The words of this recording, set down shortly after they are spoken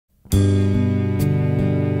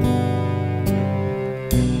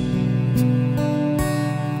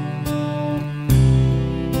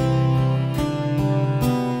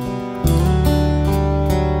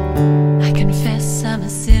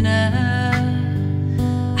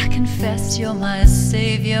confess you're my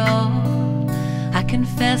Savior. I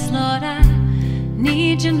confess, Lord, I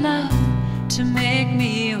need your love to make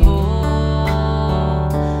me whole.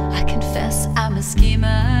 I confess I'm a schemer.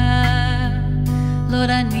 Lord,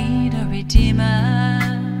 I need a redeemer.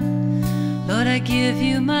 Lord, I give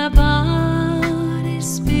you my body,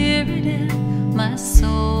 spirit, and my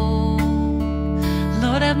soul.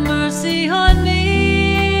 Lord, have mercy on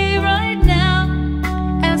me right now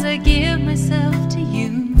as I give myself to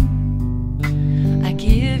you. I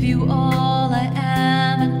give you all I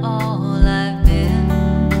am and all I've been.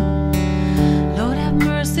 Lord, have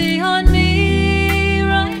mercy on me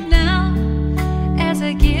right now as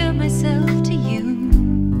I give myself to you.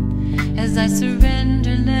 As I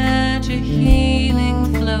surrender, let your healing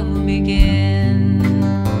flow begin.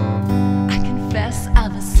 I confess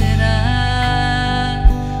I'm a sinner.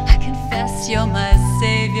 I confess you're my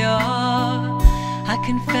Savior. I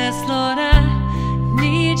confess, Lord, I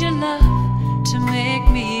need your love to make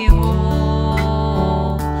me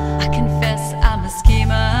whole. I confess I'm a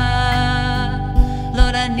schemer.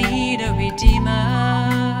 Lord, I need a redeemer.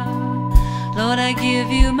 Lord, I give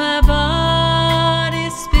you my body,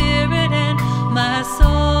 spirit, and my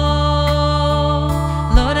soul.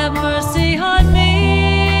 Lord, have mercy on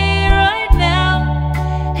me right now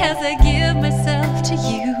as I give myself to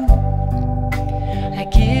you. I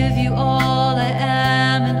give you all I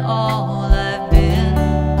am and all I've been.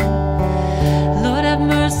 Lord, have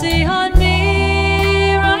mercy on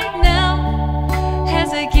me right now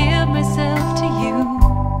as I give myself to you.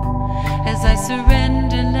 As I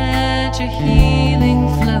surrender, let your healing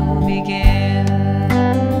flow begin.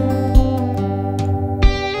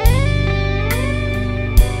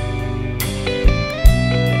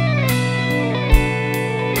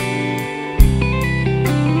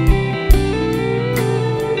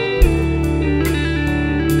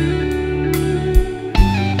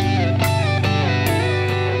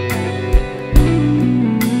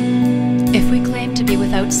 If we claim to be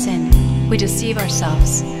without sin, we deceive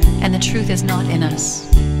ourselves, and the truth is not in us.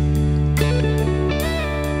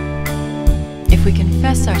 If we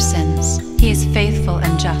confess our sins, He is faithful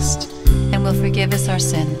and just, and will forgive us our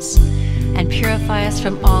sins, and purify us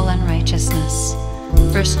from all unrighteousness.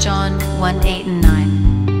 1 John 1:8 and 9.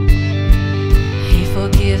 He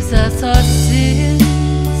forgives us our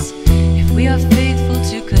sins if we are faithful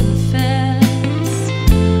to confess,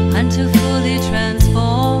 until fully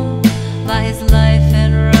transformed by His life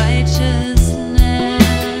and righteousness.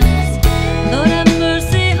 Lord, have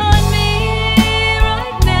mercy on me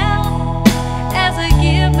right now as I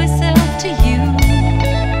give myself to you.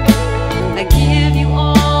 I give you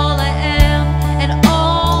all I am and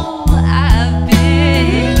all I've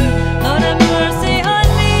been. Lord, have mercy on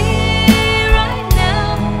me right now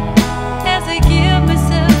as I give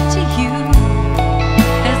myself to you.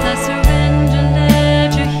 As I surrender, let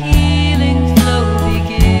your healing flow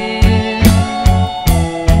begin.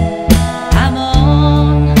 I'm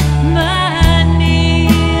on my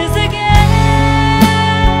knees again.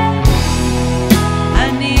 I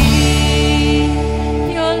need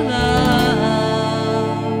your love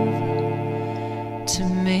to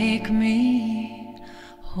make me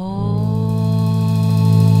whole.